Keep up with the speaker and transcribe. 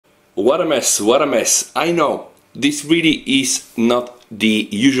What a mess, what a mess. I know, this really is not the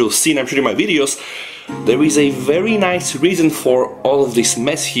usual scene I'm shooting my videos. There is a very nice reason for all of this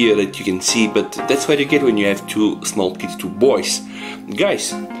mess here that you can see, but that's what you get when you have two small kids, two boys.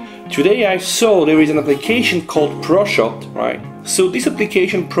 Guys, today I saw there is an application called ProShot, right? So this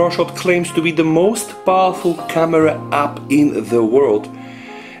application ProShot claims to be the most powerful camera app in the world.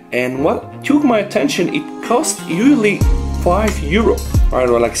 And what took my attention, it costs usually €5, right,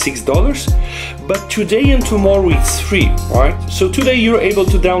 or like $6, but today and tomorrow it's free, right? So today you're able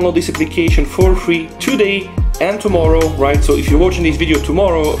to download this application for free today and tomorrow, right? So if you're watching this video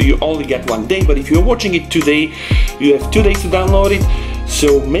tomorrow, you only get 1 day, but if you're watching it today, you have 2 days to download it.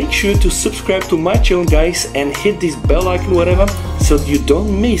 So make sure to subscribe to my channel, guys, and hit this bell icon, whatever, so you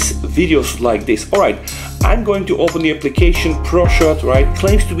don't miss videos like this. Alright, I'm going to open the application ProShot, right?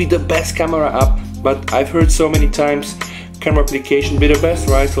 Claims to be the best camera app, but I've heard so many times camera application be the best,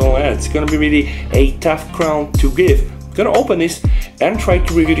 right? So it's gonna be really a tough crown to give. I'm gonna open this and try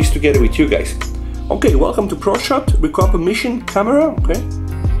to review this together with you guys. Okay, welcome to ProShot. Record permission, camera. Okay,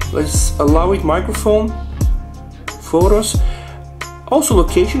 let's allow it, microphone, photos, also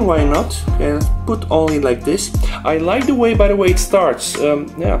location. Why not? Okay, let's put all in like this. I like the way, by the way, it starts.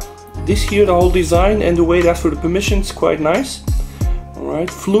 Yeah, this here, the whole design and the way it asks for the permissions, quite nice. All right,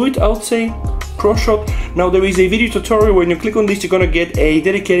 fluid, I would say. ProShot. Now there is a video tutorial. When you click on this, you're gonna get a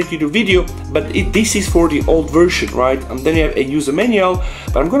dedicated video video, but this is for the old version, right? And then you have a user manual,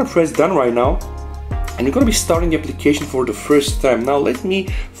 but I'm gonna press done right now, and you're gonna be starting the application for the first time. Now let me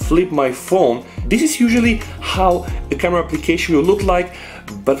flip my phone. This is usually how a camera application will look like,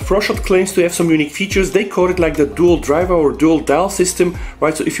 but ProShot claims to have some unique features. They call it like the dual driver or dual dial system,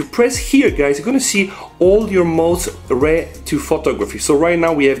 right? So if you press here, guys, you're gonna see all your modes RAW to photography. So right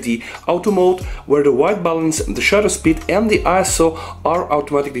now we have the auto mode, where the white balance, the shutter speed and the ISO are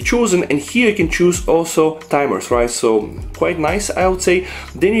automatically chosen, and here you can choose also timers, right? So quite nice, I would say.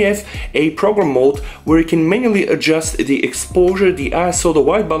 Then you have a program mode where you can manually adjust the exposure, the ISO, the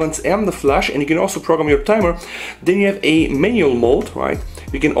white balance and the flash, and you can also program your timer. Then you have a manual mode, right?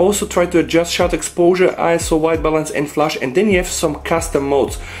 You can also try to adjust shutter exposure, ISO, white balance and flash, and then you have some custom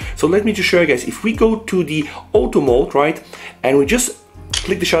modes. So let me just show you guys. If we go to the auto mode, right, and we just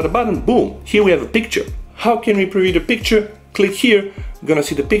click the shutter button, boom, here we have a picture. How can we preview the picture? Click here, you're gonna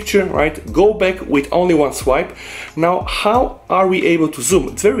see the picture, right? Go back with only one swipe. Now, how are we able to zoom?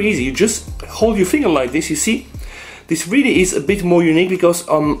 It's very easy. You just hold your finger like this, you see? This really is a bit more unique because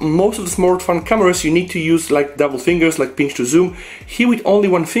on most of the smartphone cameras you need to use like double fingers, like pinch to zoom. Here with only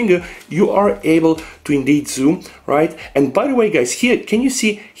one finger you are able to indeed zoom, right? And by the way, guys, here, can you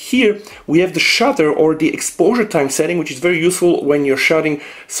see here we have the shutter or the exposure time setting, which is very useful when you're shooting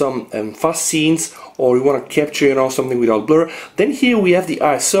some fast scenes or you want to capture, you know, something without blur. Then here we have the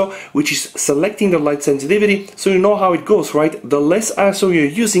ISO, which is selecting the light sensitivity, so you know how it goes, right? The less ISO you're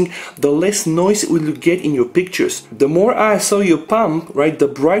using, the less noise will you get in your pictures. The more ISO you pump, right, the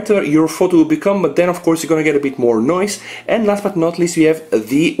brighter your photo will become, but then of course you're gonna get a bit more noise. And last but not least, we have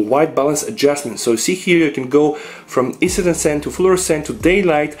the white balance adjustment. So see here you can go from incandescent to fluorescent to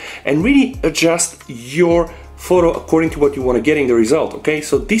daylight and really adjust your photo according to what you want to get in the result. Okay,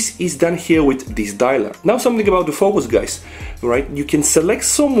 so this is done here with this dialer. Now something about the focus, guys, right? You can select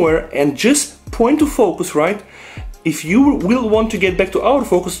somewhere and just point to focus, right? If you will want to get back to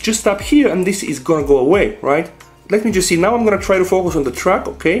autofocus, just tap here and this is gonna go away, right? Let me just see. Now I'm gonna try to focus on the track.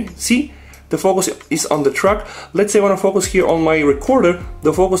 Okay, see, the focus is on the track. Let's say I want to focus here on my recorder.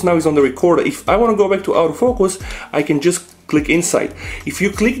 The focus now is on the recorder. If I want to go back to autofocus, I can just click inside. If you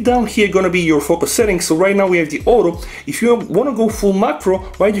click down here, gonna be your focus settings. So right now we have the auto. If you want to go full macro,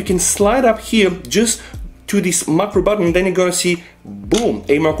 right, you can slide up here just to this macro button, and then you're gonna see, boom,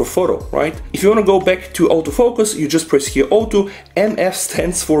 a macro photo, right? If you want to go back to autofocus, you just press here auto. MF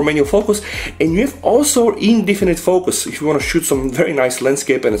stands for manual focus, and you have also indefinite focus if you want to shoot some very nice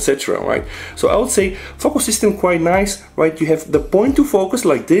landscape and etc, right? So I would say focus system quite nice, right? You have the point to focus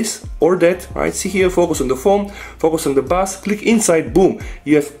like this or that, right? See here, focus on the phone, focus on the bus, click inside, boom,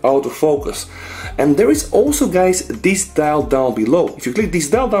 you have autofocus. And there is also, guys, this dial down below. If you click this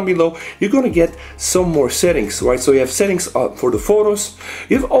dial down below, you're gonna get some more settings, right? So you have settings for the photos,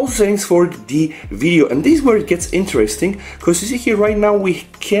 you have also settings for the video, and this is where it gets interesting, because you see here right now we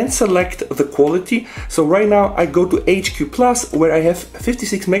can select the quality. So right now I go to HQ plus, where I have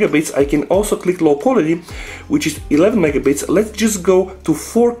 56 megabits. I can also click low quality, which is 11 megabits. Let's just go to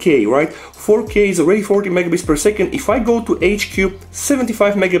 4K, right? 4K is already 40 megabits per second. If I go to HQ,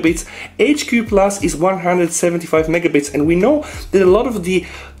 75 megabits, HQ plus is 175 megabits, and we know that a lot of the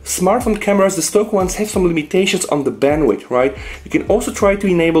smartphone cameras, the stock ones, have some limitations on the bandwidth, right? You can also try to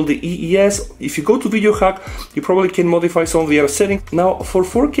enable the EES. If you go to Video Hack, you probably can modify some of the other settings. Now for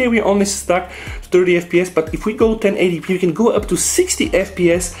 4K we only stuck to 30 FPS, but if we go 1080p, you can go up to 60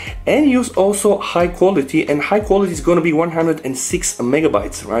 FPS and use also high quality, and high quality is going to be 106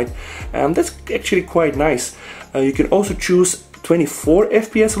 megabytes, right? That's actually quite nice. You can also choose 24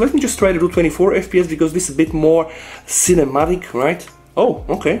 FPS. So let me just try to do 24 FPS because this is a bit more cinematic, right? Oh,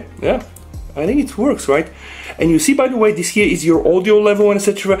 okay, yeah, I think it works, right? And you see, by the way, this here is your audio level and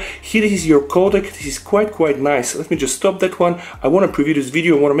etc. Here this is your codec. This is quite nice. Let me just stop that one. I want to preview this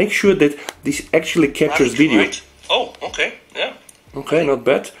video. I want to make sure that this actually captures video. Right. Oh, okay, yeah. Okay, not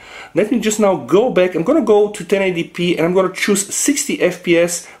bad. Let me just now go back. I'm gonna go to 1080p and I'm gonna choose 60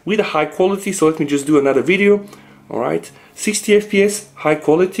 FPS with a high quality. So let me just do another video. Alright, 60 FPS, high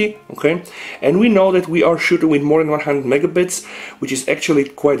quality, okay, and we know that we are shooting with more than 100 megabits, which is actually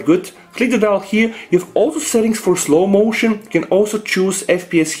quite good. Click the dial here. You have also settings for slow motion. You can also choose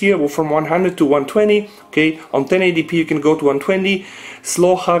FPS here from 100 to 120, okay. On 1080p you can go to 120,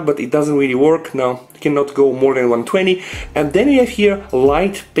 slow hack, but it doesn't really work. No, you cannot go more than 120. And then you have here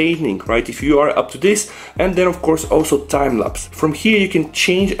light painting, right, if you are up to this, and then of course also time-lapse. From here you can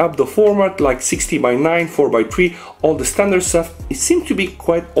change up the format, like 60:9, 4:3, all the standard stuff. It seems to be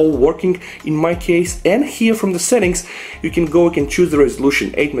quite all working in my case. And here from the settings you can choose the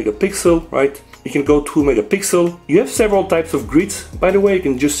resolution, 8 megapixel, right? You can go 2 megapixel. You have several types of grids, by the way. You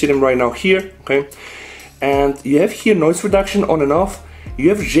can just see them right now here, okay? And you have here noise reduction on and off. You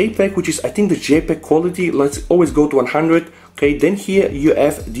have JPEG, which is I think the JPEG quality. Let's always go to 100, okay? Then here you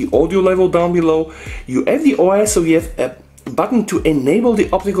have the audio level down below. You have the OS, so you have a button to enable the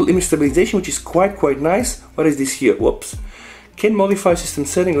optical image stabilization, which is quite nice. What is this here? Whoops. Can modify system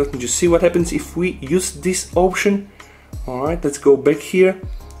setting. Let me just see what happens if we use this option. Alright, let's go back here.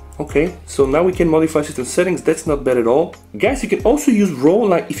 Okay, so now we can modify system settings. That's not bad at all. Guys, you can also use RAW.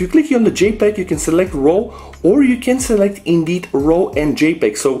 Like if you click here on the JPEG, you can select RAW, or you can select indeed RAW and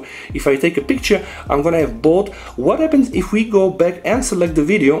JPEG. So if I take a picture, I'm gonna have both. What happens if we go back and select the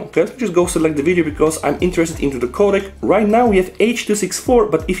video? Okay, let's just go select the video because I'm interested into the codec. Right now we have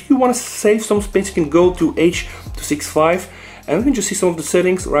H.264, but if you want to save some space, you can go to H.265. And we can just see some of the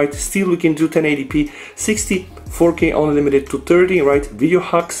settings, right? Still we can do 1080p, 60, 4K only limited to 30, right? Video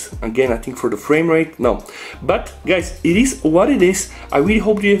hacks, again I think for the frame rate, no. But guys, it is what it is. I really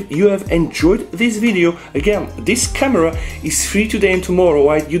hope you have enjoyed this video. Again, this camera is free today and tomorrow,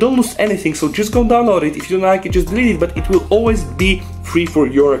 right? You don't lose anything, so just go download it. If you don't like it, just delete it, but it will always be free for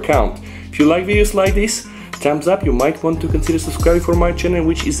your account. If you like videos like this, thumbs up. You might want to consider subscribing for my channel,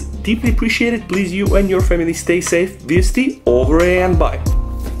 which is deeply appreciated. Please, you and your family stay safe. VST over and bye.